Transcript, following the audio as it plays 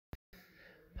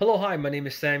Hello, hi, my name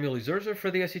is Samuel Zerzer for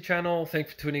the SE channel.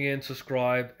 Thanks for tuning in,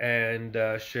 subscribe, and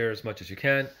share as much as you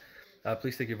can.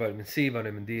 Please take your vitamin C,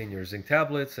 vitamin D, and your zinc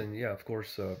tablets. And yeah, of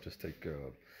course, just take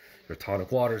your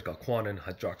tonic waters, got quinine,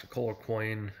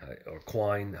 hydroxychloroquine, or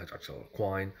quine,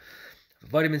 hydroxychloroquine.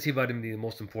 Vitamin C, vitamin D, the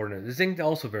most important. The zinc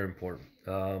also very important.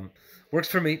 Works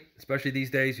for me, especially these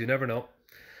days. You never know.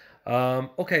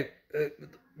 Okay,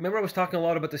 remember I was talking a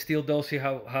lot about the Steele dossier,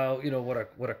 how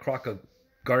what a crock of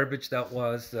garbage that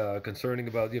was, concerning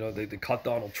about they caught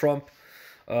Donald Trump,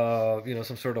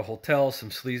 some sort of hotel,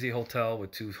 some sleazy hotel with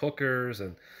two hookers,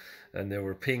 and they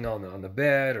were peeing on the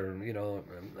bed, or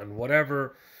and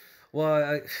whatever.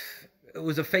 Well, it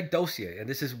was a fake dossier, and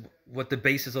this is what the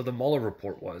basis of the Mueller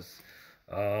report was.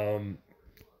 And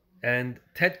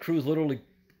Ted Cruz literally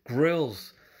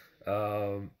grills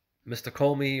Mr.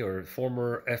 Comey, or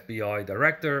former FBI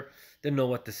director, didn't know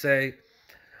what to say.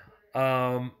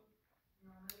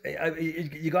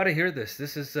 You got to hear this.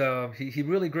 This is he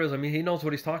really grills. I mean, he knows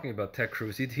what he's talking about. Ted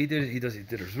Cruz. He did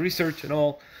his research and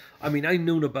all. I mean, I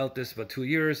knew about this about 2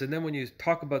 years. And then when you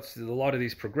talk about a lot of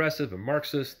these progressive and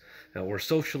Marxist, or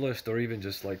socialist, or even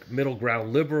just like middle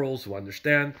ground liberals who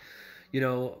understand,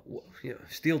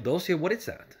 Steele dossier. What is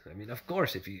that? I mean, of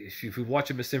course, if you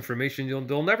watch misinformation,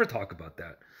 they'll never talk about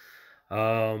that.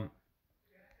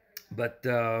 But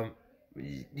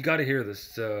you got to hear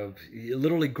this. He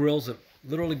literally grills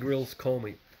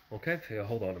Comey. Okay,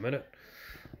 hold on a minute.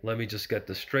 Let me just get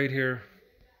this straight here.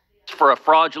 For a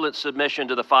fraudulent submission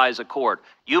to the FISA court.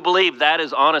 You believe that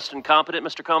is honest and competent,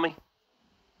 Mr. Comey?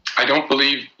 I don't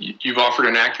believe you've offered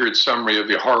an accurate summary of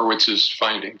the Horowitz's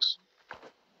findings.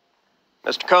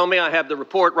 Mr. Comey, I have the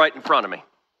report right in front of me.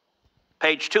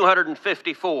 Page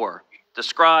 254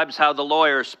 describes how the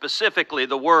lawyer, specifically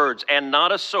the words "and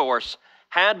not a source,"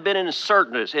 had been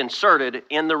inserted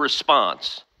in the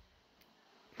response,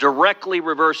 directly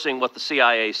reversing what the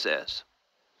CIA says.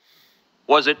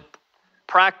 Was it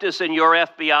practice in your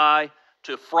FBI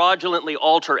to fraudulently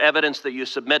alter evidence that you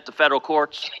submit to federal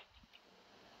courts?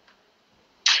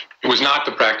 It was not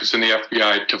the practice in the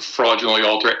FBI to fraudulently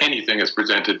alter anything as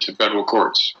presented to federal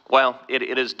courts. Well,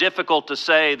 it is difficult to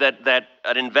say that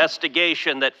an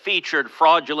investigation that featured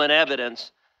fraudulent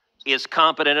evidence is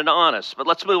competent and honest. But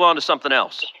let's move on to something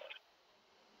else.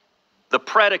 The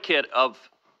predicate of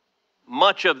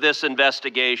much of this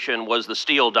investigation was the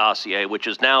Steele dossier, which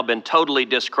has now been totally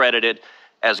discredited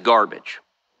as garbage.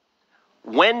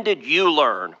 When did you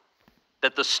learn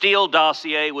that the Steele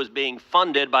dossier was being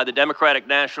funded by the Democratic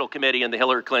National Committee and the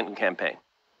Hillary Clinton campaign?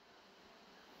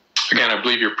 Again, I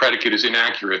believe your predicate is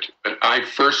inaccurate, but I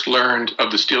first learned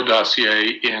of the Steele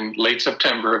dossier in late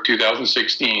September of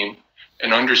 2016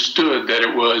 and understood that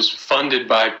it was funded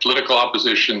by political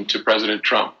opposition to President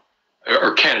Trump,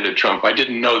 or candidate Trump. I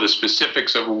didn't know the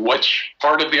specifics of which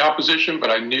part of the opposition,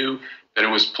 but I knew that it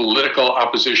was political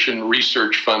opposition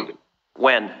research funded.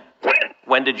 When?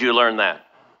 When did you learn that?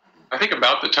 I think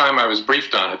about the time I was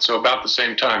briefed on it, so about the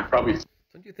same time, probably.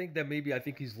 Don't you think that maybe I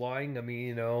think he's lying? I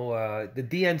mean, the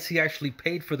DNC actually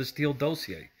paid for the Steele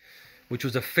dossier, which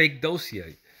was a fake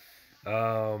dossier.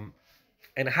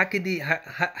 And how did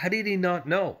he not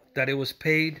know that it was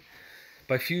paid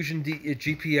by Fusion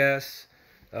GPS,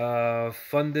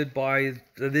 funded by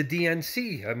the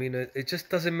DNC? I mean, it just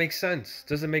doesn't make sense.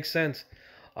 Doesn't make sense.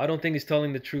 I don't think he's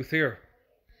telling the truth here.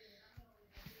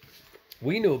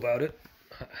 We knew about it.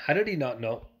 How did he not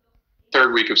know?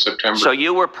 Third week of September. So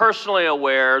you were personally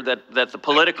aware that the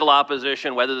political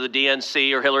opposition, whether the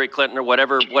DNC or Hillary Clinton or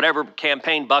whatever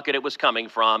campaign bucket it was coming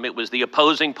from, it was the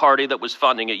opposing party that was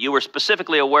funding it. You were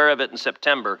specifically aware of it in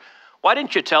September. Why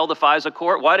didn't you tell the FISA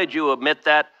court? Why did you admit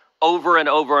that over and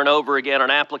over and over again on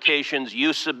applications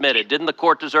you submitted? Didn't the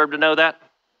court deserve to know that?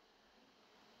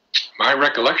 My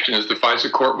recollection is the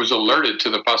FISA court was alerted to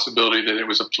the possibility that it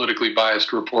was a politically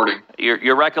biased reporting.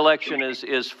 Your recollection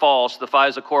is false. The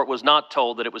FISA court was not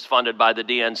told that it was funded by the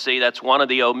DNC. That's one of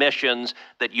the omissions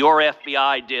that your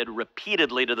FBI did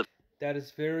repeatedly to the... That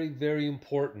is very, very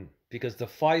important, because the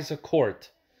FISA court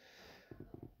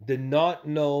did not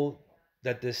know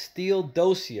that the Steele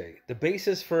dossier, the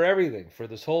basis for everything, for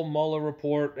this whole Mueller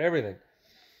report, everything,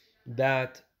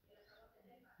 that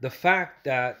the fact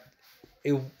that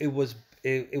it was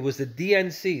the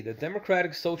DNC, the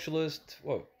Democratic Socialist,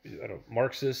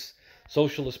 Marxist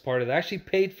Socialist Party, that actually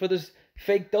paid for this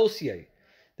fake dossier,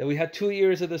 that we had 2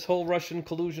 years of this whole Russian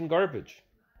collusion garbage.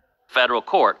 Federal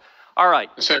court. All right.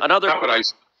 Another. Not what I,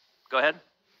 Go ahead.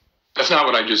 That's not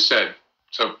what I just said.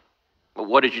 So.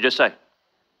 What did you just say?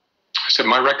 I said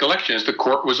my recollection is the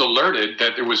court was alerted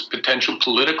that there was potential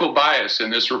political bias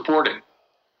in this reporting.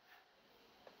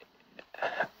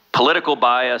 Political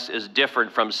bias is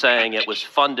different from saying it was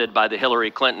funded by the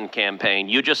Hillary Clinton campaign.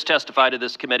 You just testified to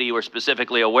this committee. You were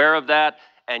specifically aware of that,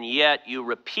 and yet you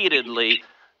repeatedly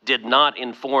did not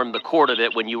inform the court of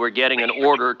it when you were getting an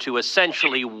order to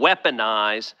essentially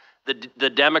weaponize the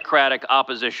Democratic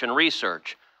opposition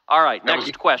research. All right,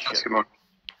 next question.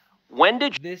 When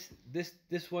did you...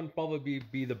 This one probably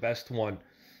be the best one.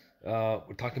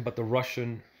 We're talking about the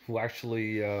Russian who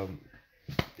actually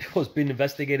was being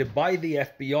investigated by the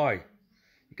FBI.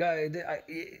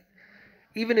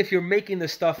 Even if you're making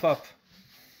this stuff up,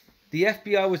 the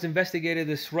FBI was investigated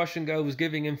this Russian guy who was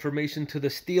giving information to the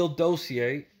Steele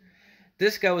dossier.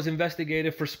 This guy was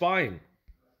investigated for spying.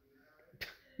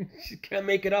 You can't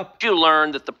make it up. You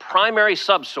learned that the primary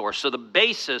subsource, so the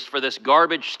basis for this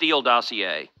garbage Steele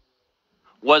dossier,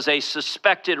 was a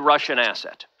suspected Russian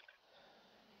asset.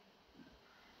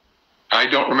 I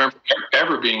don't remember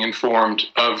ever being informed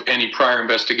of any prior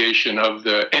investigation of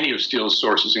any of Steele's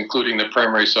sources, including the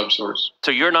primary subsource.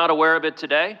 So you're not aware of it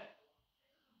today?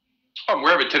 I'm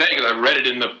aware of it today because I've read it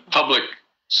in the public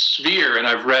sphere, and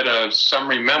I've read a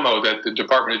summary memo that the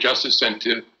Department of Justice sent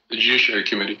to the Judiciary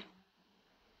Committee.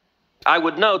 I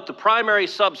would note the primary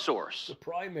subsource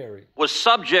was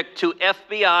subject to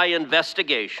FBI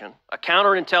investigation, a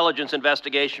counterintelligence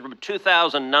investigation from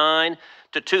 2009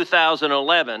 to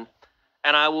 2011.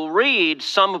 And I will read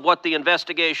some of what the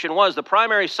investigation was. The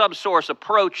primary subsource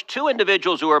approached two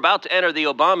individuals who were about to enter the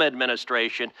Obama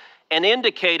administration and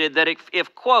indicated that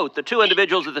if, quote, the two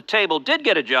individuals at the table did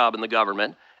get a job in the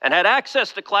government and had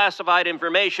access to classified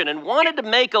information and wanted to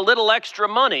make a little extra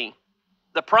money,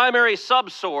 the primary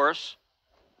subsource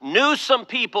knew some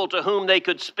people to whom they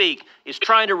could speak, is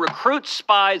trying to recruit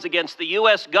spies against the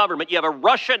U.S. government. You have a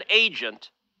Russian agent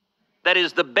that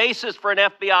is the basis for an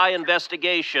FBI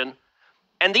investigation,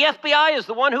 and the FBI is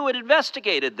the one who had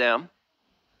investigated them.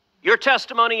 Your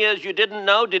testimony is you didn't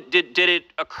know. Did it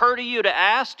occur to you to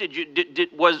ask?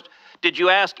 Did you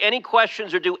ask any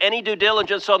questions or do any due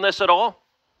diligence on this at all?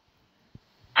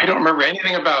 I don't remember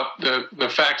anything about the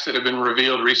facts that have been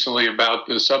revealed recently about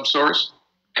the subsource.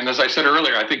 And as I said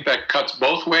earlier, I think that cuts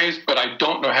both ways, but I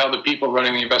don't know how the people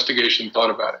running the investigation thought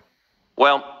about it.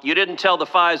 Well, you didn't tell the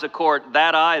FISA court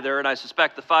that either, and I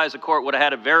suspect the FISA court would have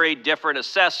had a very different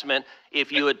assessment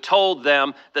if you had told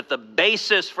them that the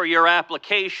basis for your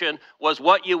application was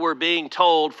what you were being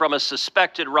told from a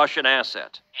suspected Russian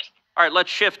asset. All right, let's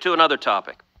shift to another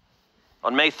topic.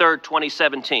 On May 3rd,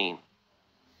 2017,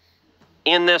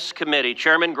 in this committee,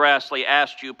 Chairman Grassley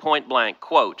asked you point blank,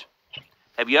 quote,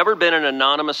 have you ever been an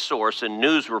anonymous source in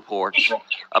news reports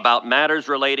about matters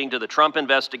relating to the Trump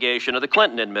investigation or the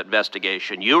Clinton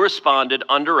investigation? You responded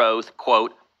under oath,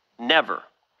 quote, never.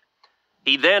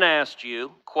 He then asked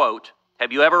you, quote,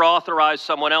 have you ever authorized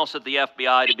someone else at the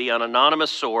FBI to be an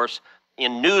anonymous source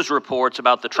in news reports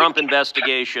about the Trump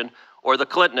investigation or the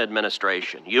Clinton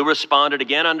administration? You responded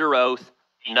again under oath,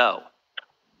 no.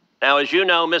 Now, as you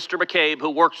know, Mr. McCabe,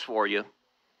 who works for you,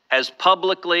 has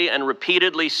publicly and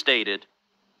repeatedly stated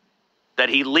that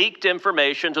he leaked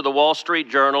information to the Wall Street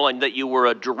Journal and that you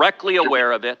were directly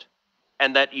aware of it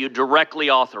and that you directly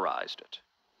authorized it.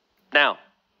 Now,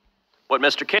 what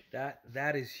Mr. King...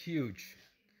 That is huge.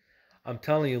 I'm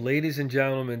telling you, ladies and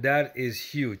gentlemen, that is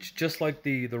huge. Just like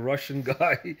the Russian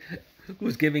guy who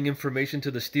was giving information to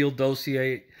the Steele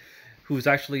dossier, who's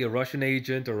actually a Russian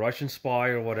agent or Russian spy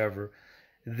or whatever.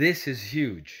 This is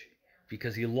huge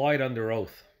because he lied under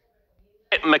oath.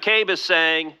 McCabe is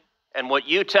saying, and what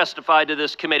you testified to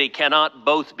this committee cannot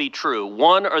both be true.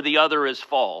 One or the other is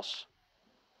false.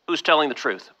 Who's telling the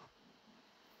truth?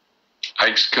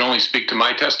 I can only speak to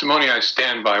my testimony. I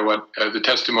stand by what the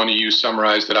testimony you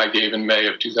summarized that I gave in May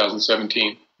of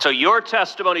 2017. So your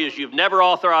testimony is you've never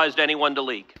authorized anyone to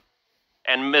leak.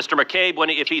 And Mr.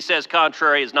 McCabe, if he says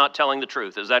contrary, is not telling the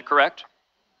truth. Is that correct?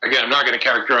 Again, I'm not going to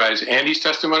characterize Andy's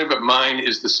testimony, but mine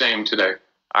is the same today.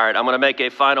 All right, I'm going to make a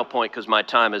final point because my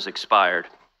time has expired.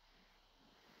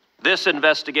 This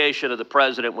investigation of the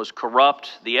president was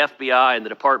corrupt. The FBI and the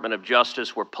Department of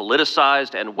Justice were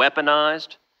politicized and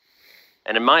weaponized.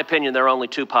 And in my opinion, there are only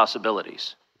two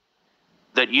possibilities.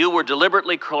 That you were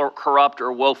deliberately corrupt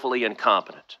or woefully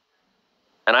incompetent.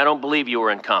 And I don't believe you were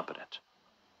incompetent.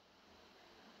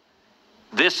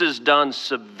 This has done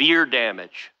severe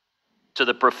damage to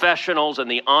the professionals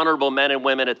and the honorable men and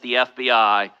women at the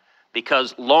FBI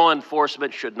because law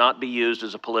enforcement should not be used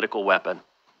as a political weapon.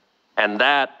 And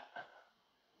that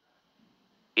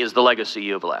is the legacy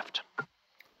you've left.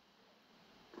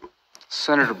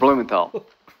 Senator Blumenthal.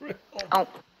 Grilled.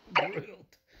 Grilled.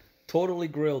 Totally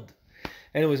grilled.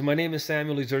 Anyways, my name is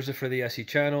Samuel Izurza for the SE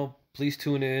channel. Please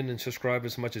tune in and subscribe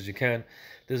as much as you can.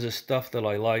 This is stuff that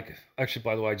I like. Actually,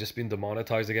 by the way, I just been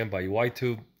demonetized again by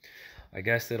YouTube. I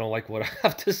guess they don't like what I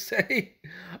have to say.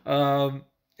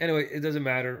 Anyway, it doesn't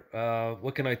matter.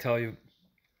 What can I tell you?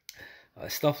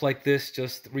 Stuff like this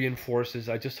just reinforces.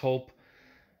 I just hope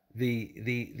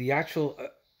the actual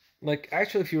like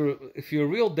actually if you're a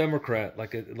real Democrat,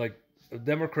 like a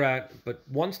Democrat, but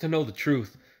wants to know the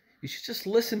truth, you should just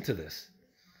listen to this.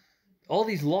 All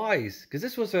these lies, because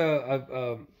this was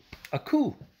a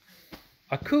coup,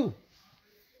 a coup.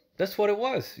 That's what it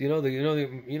was.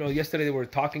 Yesterday they were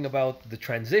talking about the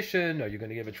transition. Are you going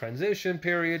to give a transition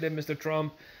period, and Mr.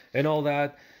 Trump, and all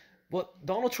that? Well,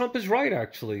 Donald Trump is right.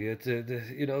 Actually, it's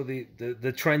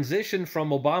the transition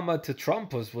from Obama to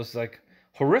Trump was like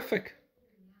horrific.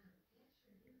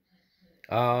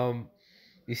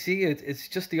 You see, it's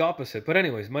just the opposite. But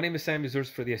anyways, my name is Sam Reserves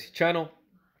for the SE channel.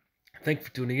 Thank you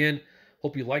for tuning in.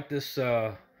 Hope you like this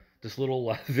this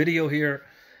little video here,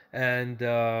 and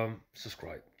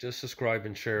subscribe. Just subscribe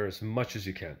and share as much as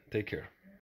you can. Take care.